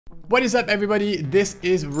What is up everybody, this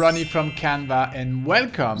is Ronnie from Canva and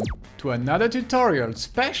welcome to another tutorial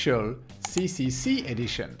special CCC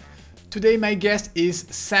edition. Today my guest is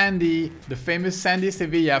Sandee, the famous Sandee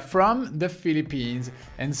Sevilla from the Philippines,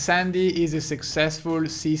 and Sandee is a successful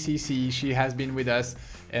CCC. She has been with us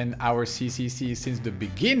in our CCC since the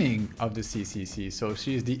beginning of the CCC, so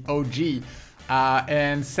she's the OG.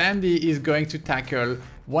 And Sandee is going to tackle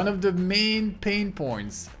one of the main pain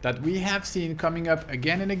points that we have seen coming up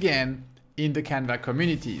again and again in the Canva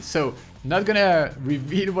community. So not gonna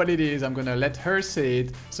reveal what it is, I'm gonna let her say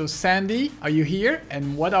it. So Sandee, are you here?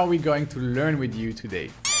 And what are we going to learn with you today?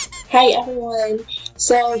 Hi everyone!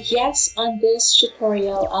 So yes, on this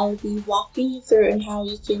tutorial, I'll be walking you through on how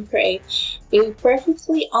you can create a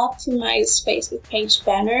perfectly optimized Facebook page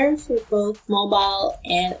banner for both mobile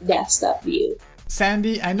and desktop view.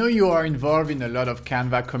 Sandee, I know you are involved in a lot of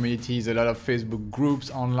Canva communities, a lot of Facebook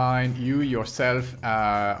groups online. You yourself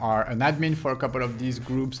are an admin for a couple of these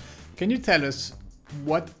groups. Can you tell us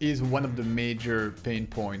what is one of the major pain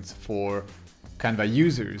points for Canva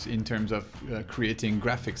users in terms of creating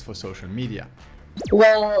graphics for social media?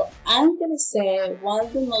 Well, I'm gonna say one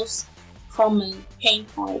of the most common pain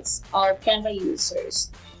points of Canva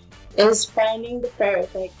users is finding the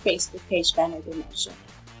perfect Facebook page banner dimension.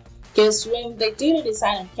 Because when they do the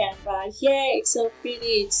design on Canva, yeah, it's so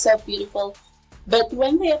pretty, it's so beautiful, but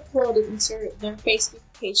when they upload it into their Facebook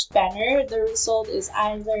page banner, the result is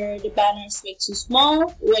either the banner is way too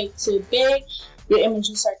small, way too big, your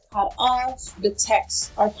images are cut off, the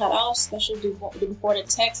texts are cut off, especially the important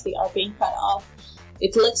text, they are being cut off.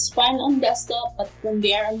 It looks fine on desktop, but when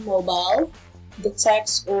they are on mobile, the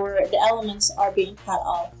text or the elements are being cut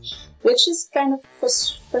off, which is kind of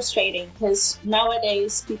frustrating because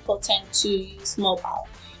nowadays people tend to use mobile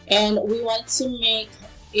and we want to make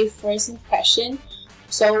a first impression.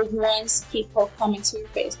 So once people come into your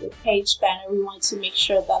Facebook page banner, we want to make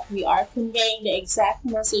sure that we are conveying the exact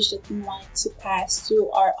message that we want to pass to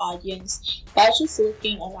our audience by just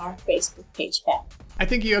looking on our Facebook page banner. I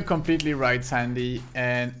think you're completely right, Sandee,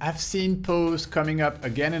 and I've seen posts coming up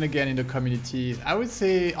again and again in the communities. I would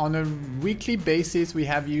say on a weekly basis, we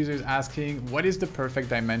have users asking, what is the perfect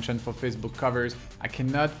dimension for Facebook covers? I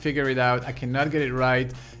cannot figure it out. I cannot get it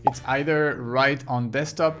right. It's either right on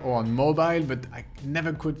desktop or on mobile, but I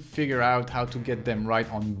never could figure out how to get them right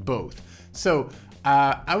on both. So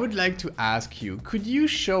I would like to ask you, could you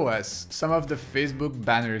show us some of the Facebook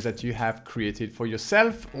banners that you have created for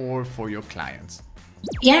yourself or for your clients?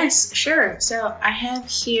 Yes, sure. So I have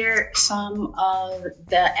here some of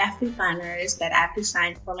the FB banners that I've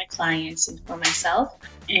designed for my clients and for myself.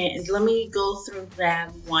 And let me go through them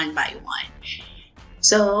one by one.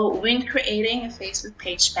 So when creating a Facebook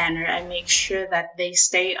page banner, I make sure that they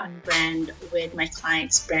stay on brand with my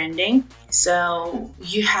client's branding. So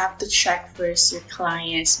you have to check first your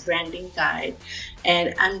client's branding guide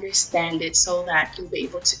and understand it so that you'll be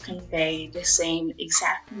able to convey the same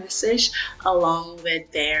exact message along with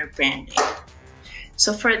their branding.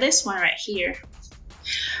 So for this one right here,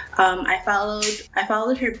 I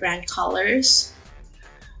followed her brand colors,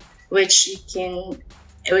 which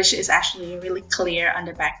is actually really clear on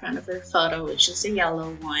the background of her photo, which is a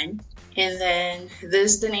yellow one. And then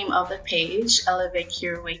this is the name of the page, Elevate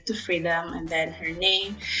Your Way to Freedom, and then her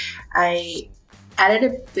name. I added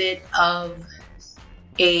a bit of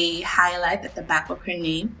a highlight at the back of her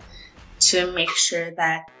name to make sure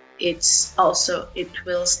that it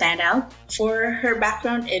will stand out. For her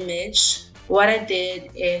background image, what I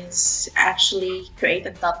did is actually create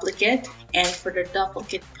a duplicate, and for the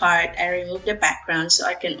duplicate part, I removed the background so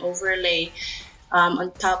I can overlay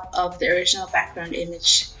on top of the original background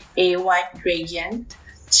image a white gradient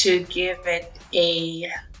to give it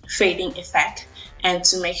a fading effect and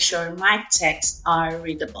to make sure my texts are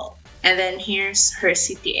readable. And then here's her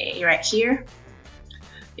CTA right here.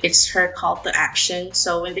 It's her call to action.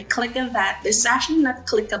 So when they click on that, this is actually not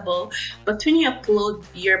clickable, but when you upload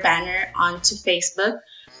your banner onto Facebook,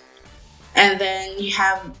 and then you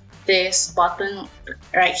have this button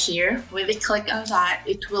right here, when they click on that,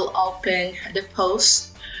 it will open the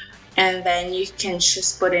post, and then you can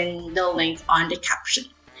just put in the link on the caption.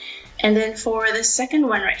 And then for the second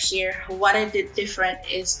one right here, what I did different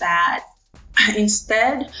is that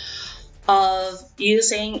instead of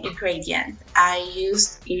using a gradient, I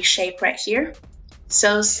used a shape right here.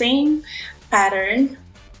 So same pattern,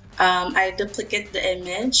 I duplicate the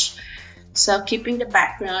image, so keeping the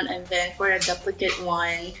background, and then for the duplicate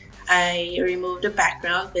one, I remove the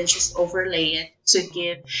background, then just overlay it to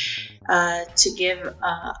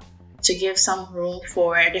give some room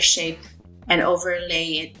for the shape and overlay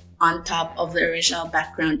it on top of the original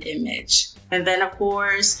background image. And then of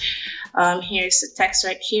course, here's the text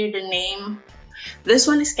right here, the name. This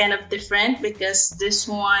one is kind of different because this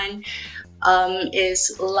one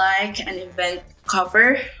is like an event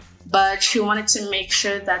cover, but she wanted to make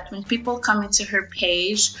sure that when people come into her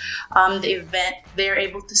page, the event, they're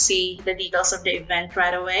able to see the details of the event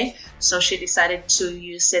right away. So she decided to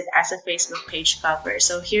use it as a Facebook page cover.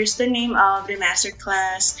 So here's the name of the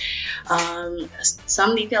masterclass,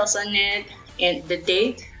 some details on it, and the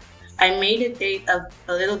date. I made the date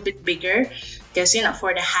a little bit bigger because, you know,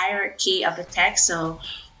 for the hierarchy of the text. So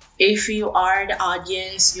if you are the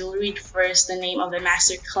audience, you'll read first the name of the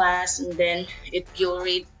masterclass, and then you'll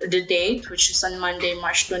read the date, which is on Monday,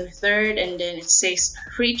 March 23rd, and then it says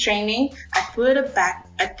free training. I put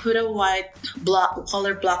a white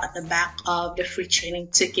color block at the back of the free training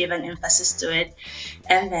to give an emphasis to it,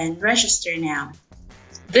 and then register now.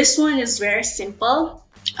 This one is very simple.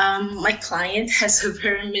 My client has a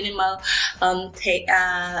very minimal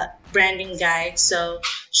branding guide, so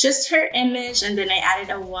just her image, and then I added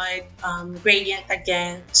a white gradient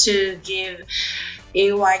again to give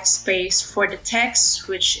a white space for the text,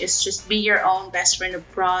 which is just be your own best friend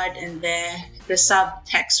abroad, and then the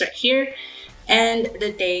subtext right here and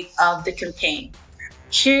the date of the campaign.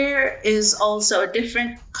 Here is also a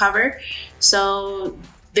different cover, so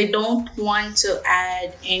they don't want to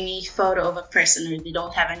add any photo of a person, or they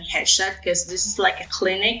don't have any headshot because this is like a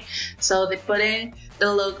clinic. So they put in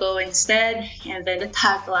the logo instead, and then the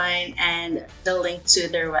tagline and the link to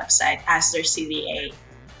their website as their CDA.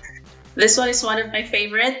 This one is one of my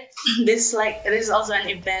favorite. This is also an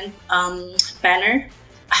event banner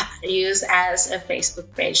used as a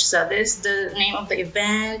Facebook page. So this is the name of the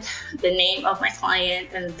event, the name of my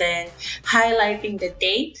client, and then highlighting the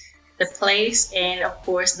date, the place, and of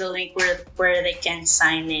course the link where they can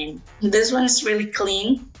sign in. This one is really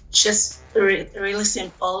clean, just really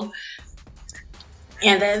simple.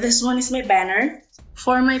 And then this one is my banner.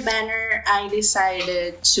 For my banner, I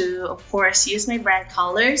decided to, of course, use my brand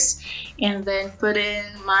colors and then put in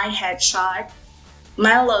my headshot,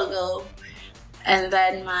 my logo, and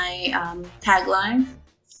then my tagline.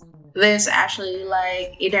 This is actually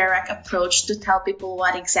like a direct approach to tell people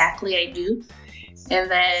what exactly I do. And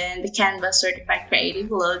then the Canva Certified Creative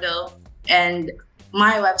logo and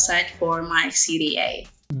my website for my CDA.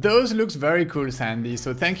 Those looks very cool, Sandee.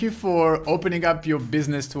 So thank you for opening up your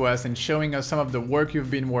business to us and showing us some of the work you've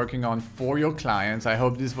been working on for your clients. I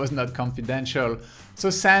hope this was not confidential. So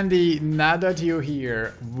Sandee, now that you're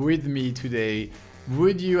here with me today,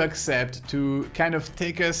 would you accept to kind of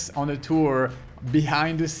take us on a tour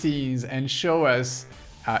behind the scenes and show us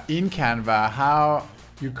in Canva how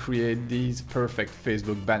you create these perfect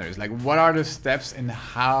Facebook banners? Like, what are the steps and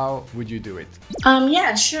how would you do it?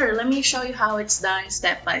 Yeah, sure. Let me show you how it's done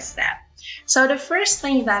step by step. So the first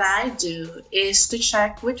thing that I do is to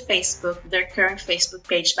check with Facebook their current Facebook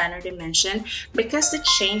page banner dimension, because they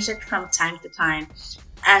change it from time to time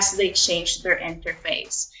as they change their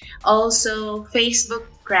interface. Also, Facebook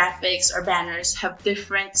graphics or banners have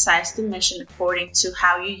different size dimension according to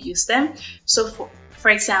how you use them. So for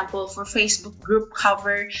example, for Facebook group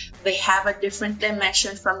cover, they have a different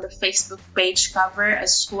dimension from the Facebook page cover,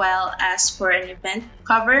 as well as for an event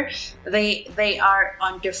cover. They are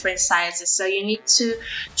on different sizes. So you need to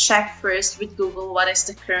check first with Google what is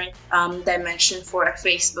the current dimension for a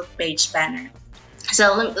Facebook page banner.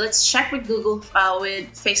 So let's check with Google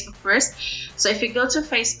with Facebook first. So if you go to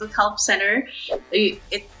Facebook Help Center, it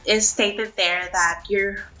is stated there that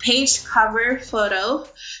your page cover photo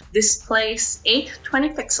displays 820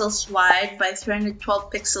 pixels wide by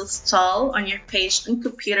 312 pixels tall on your page on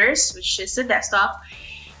computers, which is the desktop,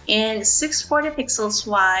 and 640 pixels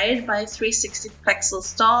wide by 360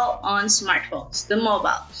 pixels tall on smartphones, the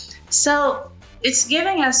mobile. So it's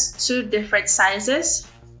giving us two different sizes,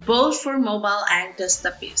 both for mobile and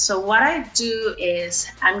desktop view. So what I do is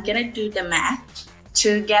I'm gonna do the math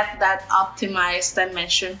to get that optimized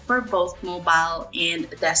dimension for both mobile and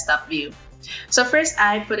desktop view. So first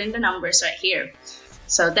I put in the numbers right here.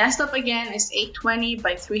 So desktop again is 820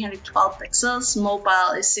 by 312 pixels,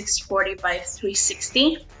 mobile is 640 by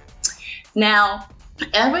 360. Now,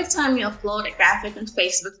 every time you upload a graphic on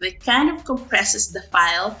Facebook, it kind of compresses the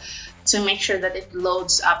file to make sure that it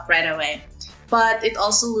loads up right away. But it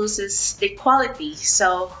also loses the quality.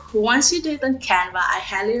 So once you do it on Canva, I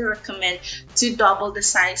highly recommend to double the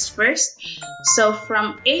size first. So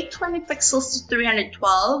from 820 pixels to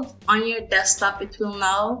 312 on your desktop, it will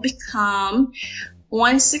now become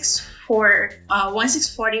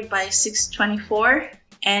 1640 by 624,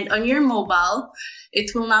 and on your mobile,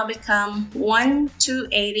 it will now become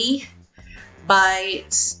 1280 by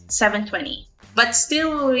 720. But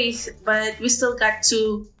we still got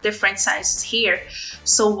two different sizes here.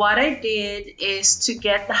 So what I did is to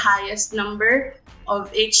get the highest number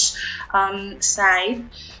of each side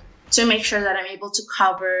to make sure that I'm able to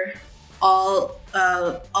cover all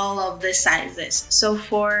of the sizes. So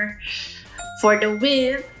for the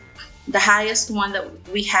width, the highest one that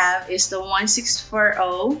we have is the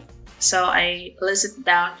 1640. So I list it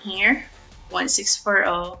down here,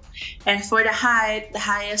 1640. And for the height, the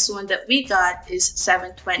highest one that we got is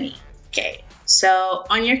 720. Okay, so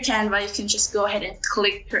on your Canva, you can just go ahead and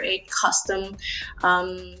click create custom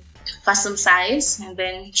size, and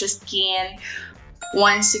then just key in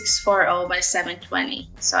 1640 by 720.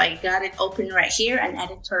 So I got it open right here, an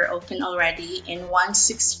editor open already in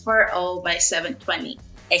 1640 by 720.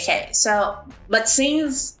 Okay, so but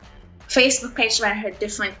since Facebook page banner had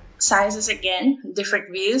different sizes again,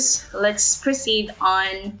 different views, let's proceed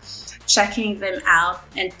on checking them out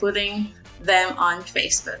and putting them on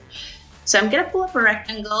Facebook. So I'm gonna pull up a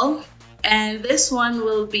rectangle, and this one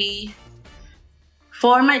will be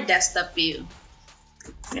for my desktop view.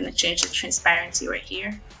 I'm gonna change the transparency right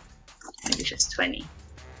here, maybe just 20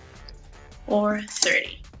 or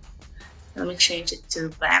 30. Let me change it to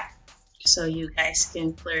black so you guys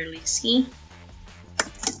can clearly see.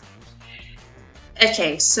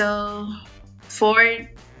 Okay, so for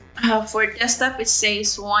desktop, it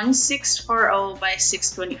says 1640 by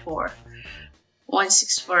 624.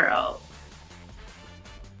 1640.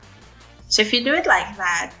 So if you do it like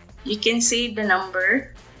that, you can see the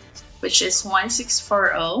number, which is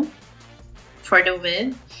 1640 for the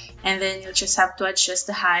width, and then you'll just have to adjust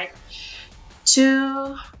the height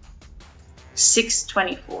to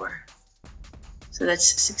 624. So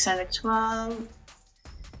that's 612,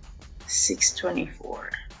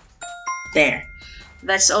 624. There.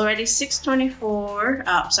 That's already 624.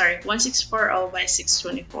 Sorry, 1640 by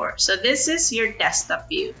 624. So this is your desktop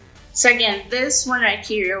view. So again, this one right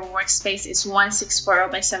here, your workspace, is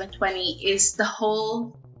 1640 by 720, is the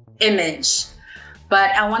whole image.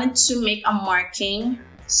 But I wanted to make a marking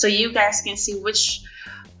so you guys can see which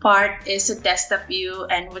part is a desktop view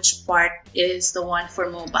and which part is the one for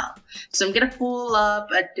mobile. So I'm gonna pull up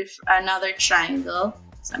another triangle.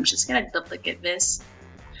 So I'm just gonna duplicate this.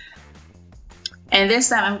 And this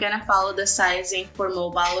time I'm gonna follow the sizing for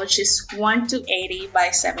mobile, which is 1280 by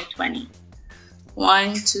 720.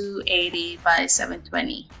 1280 by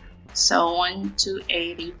 720. So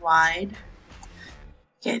 1280 wide.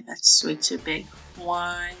 Okay, that's way too big.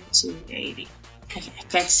 1280. Okay, I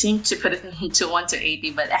can't seem to put it into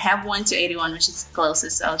 1280, but I have 1281, which is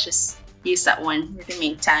closest. So I'll just use that one for the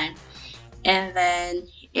meantime. And then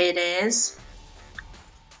it is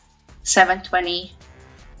 720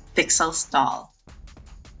 pixels tall.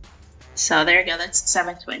 So there you go, that's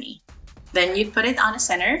 720. Then you put it on the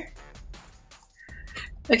center.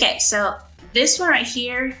 Okay, so this one right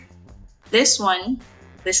here, this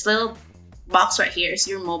little box right here is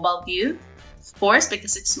your mobile view, of course,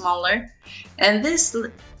 because it's smaller. And this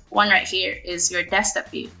one right here is your desktop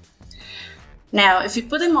view. Now, if you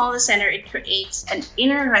put them all in the center, it creates an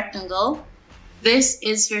inner rectangle. This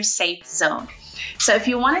is your safe zone. So if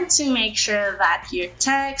you wanted to make sure that your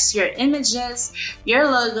text, your images, your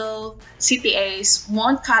logo, CTAs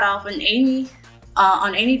won't cut off on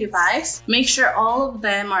any device, make sure all of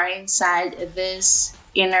them are inside this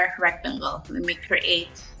inner rectangle. Let me create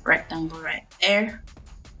rectangle right there.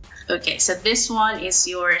 Okay, so this one is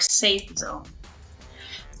your safe zone.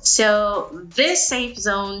 So this safe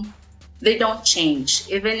zone, they don't change.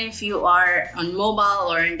 Even if you are on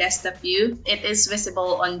mobile or in desktop view, it is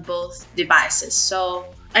visible on both devices. So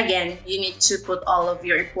again, you need to put all of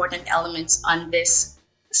your important elements on this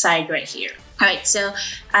side right here. All right, so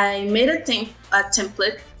I made a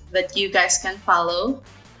template that you guys can follow.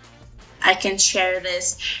 I can share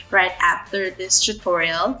this right after this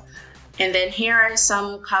tutorial. And then here are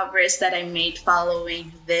some covers that I made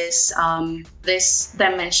following this this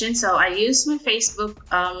dimension. So I used my Facebook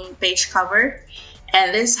page cover,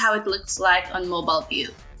 and this is how it looks like on mobile view.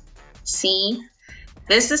 See,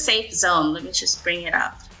 this is the safe zone. Let me just bring it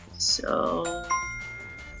up. So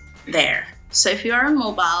there. So if you are on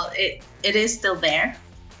mobile, it is still there.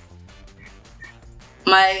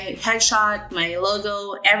 My headshot, my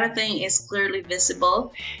logo, everything is clearly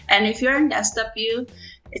visible. And if you're in desktop view,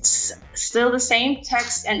 it's still the same,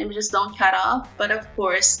 text and images don't cut off, but of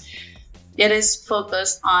course, it is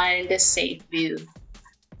focused on the safe view,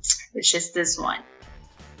 which is this one.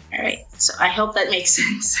 All right, so I hope that makes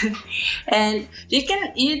sense. And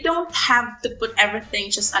you don't have to put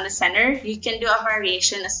everything just on the center. You can do a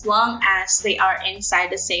variation as long as they are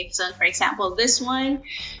inside the safe zone. For example, this one.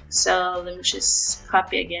 So let me just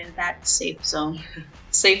copy again that safe zone,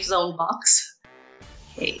 safe zone box.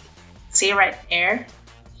 Okay, see right there.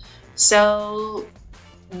 So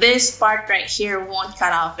this part right here won't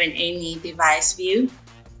cut off in any device view.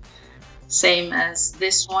 Same as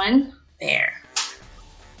this one there.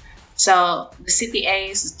 So the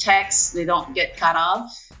CTAs, the text, they don't get cut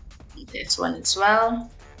off. This one as well.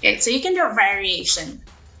 Okay, so you can do a variation.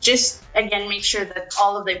 Just again, make sure that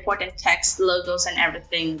all of the important text, logos, and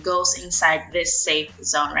everything goes inside this safe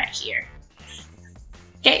zone right here.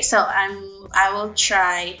 Okay, so I will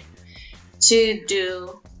try to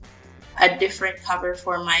do a different cover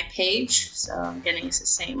for my page. So I'm gonna use the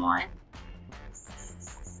same one.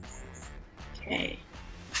 Okay,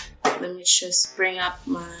 let me just bring up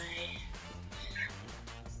my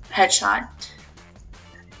headshot.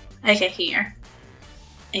 Okay, here.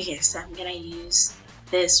 Okay, so I'm gonna use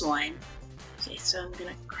this one. Okay, so I'm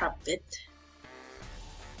gonna crop it.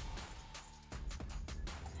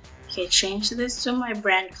 Okay, change this to my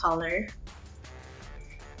brand color.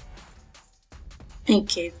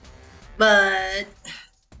 Okay, but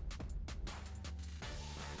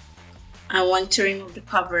I want to remove the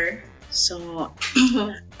cover. So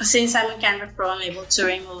since I'm a Canva Pro, I'm able to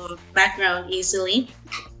remove background easily.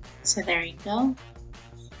 So there you go.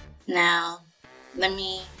 Now let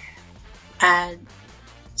me add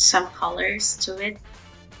some colors to it,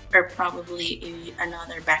 or probably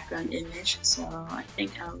another background image. So I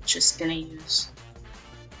think I'm just gonna use,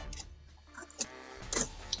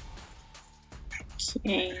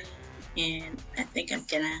 okay, and I think I'm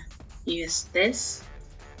gonna use this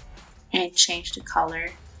and change the color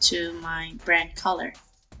to my brand color.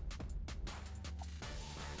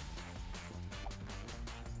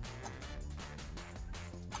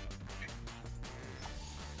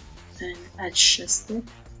 Then adjust it.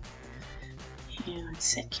 Hang on a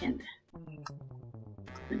second.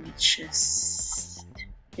 Let me just,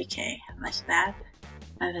 okay, like that.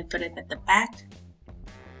 And then put it at the back.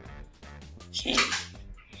 Okay.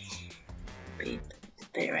 Put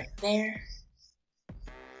it right there.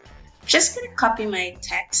 Just gonna copy my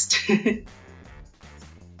text.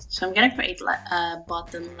 So I'm gonna create a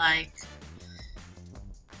bottom like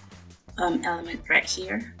element right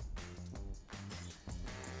here.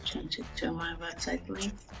 Change it to my website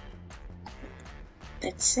link.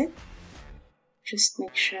 That's it. Just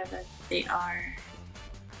make sure that they are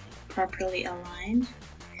properly aligned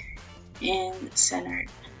and centered.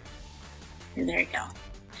 And there you go.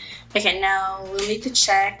 Okay, now we'll need to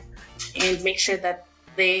check and make sure that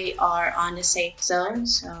they are on the safe zone.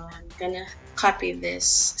 So I'm gonna copy this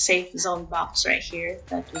safe zone box right here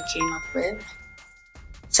that we came up with.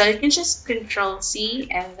 So you can just Control C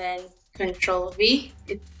and then Control V.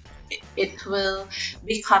 It will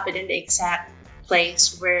be copied in the exact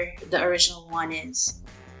place where the original one is.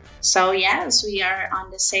 So yes, we are on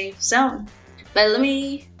the safe zone. But let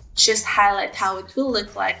me just highlight how it will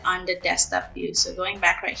look like on the desktop view. So going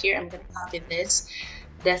back right here, I'm going to copy this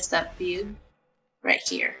desktop view right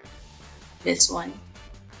here. This one.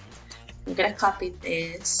 I'm going to copy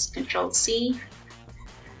this, Control C,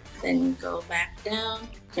 then go back down,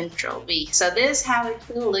 Control V. So this is how it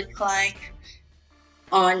will look like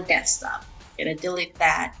on desktop. I'm gonna delete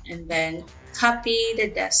that and then copy the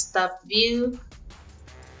desktop view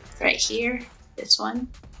right here. This one,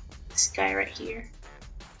 this guy right here.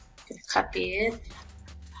 I'm gonna copy it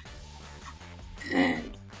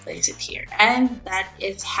and place it here. And that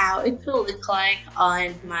is how it will look like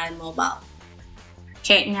on my mobile.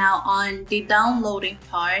 Okay, now on the downloading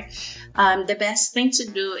part, the best thing to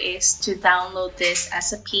do is to download this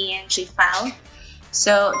as a PNG file.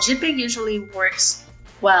 So JPEG usually works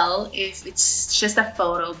well if it's just a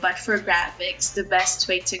photo, but for graphics, the best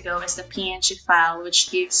way to go is the PNG file,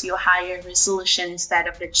 which gives you a higher resolution instead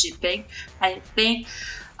of the JPEG. I think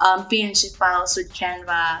PNG files with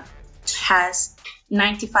Canva has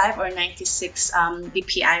 95 or 96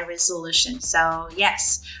 dpi resolution. So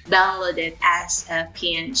yes, download it as a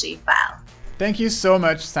PNG file. Thank you so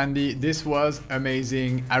much, Sandee. This was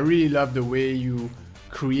amazing. I really love the way you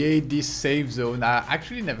create this safe zone. I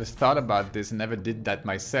actually never thought about this, never did that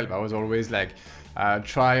myself. I was always like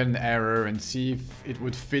trial and error and see if it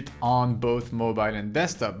would fit on both mobile and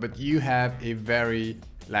desktop, but you have a very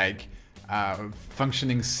like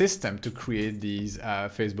functioning system to create these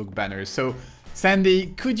Facebook banners. So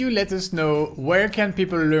Sandee, could you let us know where can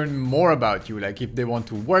people learn more about you? Like if they want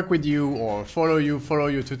to work with you or follow your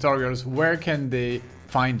tutorials, where can they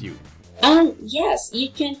find you? Yes, you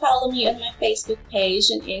can follow me on my Facebook page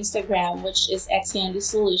and Instagram, which is Sandee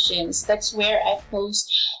Solutions. That's where I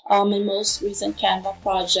post my most recent Canva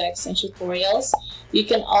projects and tutorials. You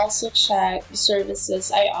can also check the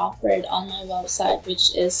services I offered on my website,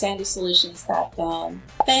 which is sandeesolutions.com.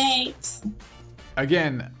 Thanks!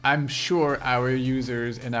 Again, I'm sure our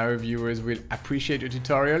users and our viewers will appreciate your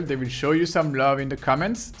tutorial. They will show you some love in the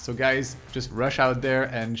comments. So guys, just rush out there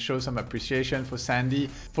and show some appreciation for Sandee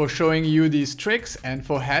for showing you these tricks and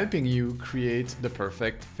for helping you create the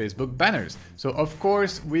perfect Facebook banners. So of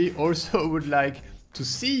course, we also would like to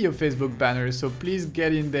see your Facebook banners. So please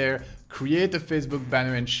get in there, create a Facebook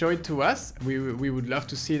banner and show it to us. We would love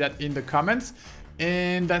to see that in the comments.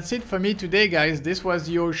 And that's it for me today, guys. This was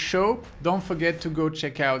your show. Don't forget to go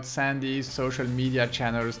check out Sandee's social media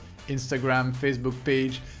channels, Instagram, Facebook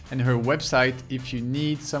page, and her website. If you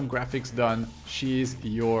need some graphics done, she's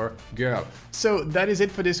your girl. So that is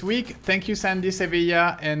it for this week. Thank you, Sandee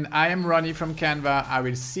Sevilla, and I am Ronnie from Canva. I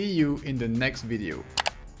will see you in the next video.